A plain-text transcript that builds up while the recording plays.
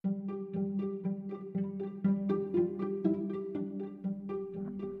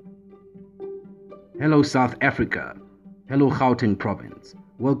Hello South Africa. Hello Gauteng province.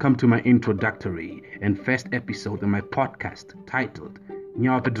 Welcome to my introductory and first episode of my podcast titled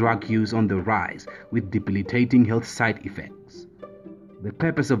Nyaope Drug Use on the Rise with Debilitating Health Side Effects. The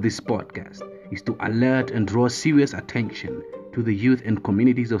purpose of this podcast is to alert and draw serious attention to the youth and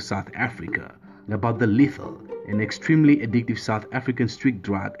communities of South Africa about the lethal and extremely addictive South African street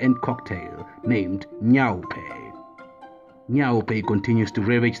drug and cocktail named Nyaope. Nyaope continues to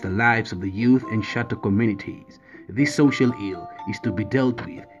ravage the lives of the youth and shatter communities. This social ill is to be dealt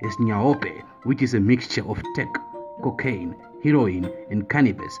with as Nyaope, which is a mixture of tech, cocaine, heroin, and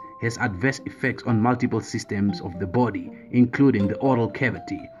cannabis, has adverse effects on multiple systems of the body, including the oral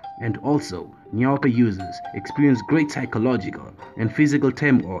cavity. And also, Nyaope users experience great psychological and physical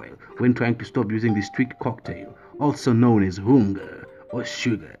turmoil when trying to stop using the street cocktail, also known as hunger or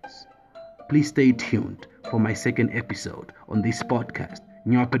sugars. Please stay tuned for my second episode on this podcast,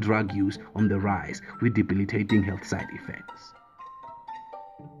 Nyaope Drug Use on the Rise with Debilitating Health Side Effects.